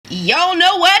Y'all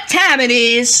know what time it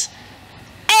is.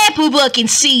 Apple bucking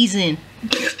season.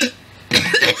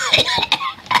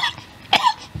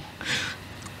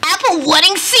 Apple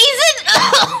whatting season?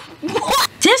 What?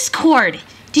 Discord,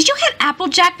 did you hit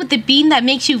Applejack with the beam that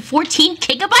makes you 14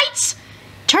 gigabytes?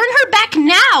 Turn her back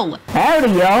now.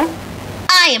 Howdy, y'all.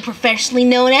 I am professionally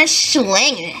known as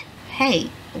Schlanger. Hey,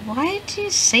 why did you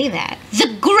say that?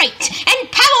 The great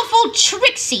and powerful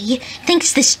Trixie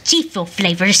thinks this G-Fuel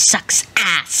flavor sucks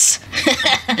ass.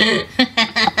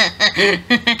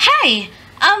 Hey,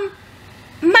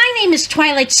 my name is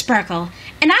Twilight Sparkle,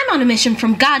 and I'm on a mission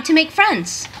from God to make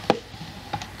friends.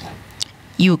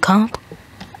 You a comp?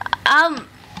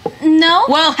 No.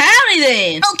 Well, howdy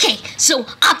then. Okay, so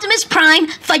Optimus Prime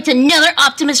fights another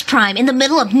Optimus Prime in the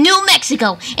middle of New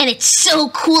Mexico, and it's so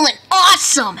cool and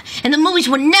awesome. And the movies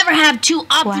would never have two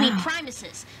Optimus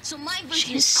Primuses. So my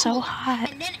version is cool. so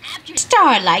hot. And then after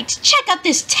Starlight, check out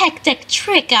this tech deck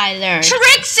trick I learned.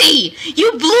 Trixie,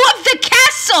 you blew up the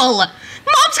castle.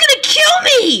 Mom's gonna kill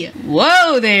me.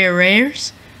 Whoa there,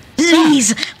 Rares.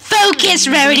 Please, focus,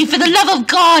 Rarity, for the love of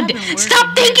God!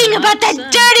 Stop thinking about that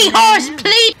dirty horse,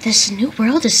 please! This new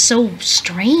world is so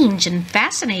strange and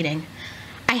fascinating.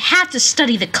 I have to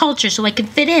study the culture so I can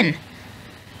fit in.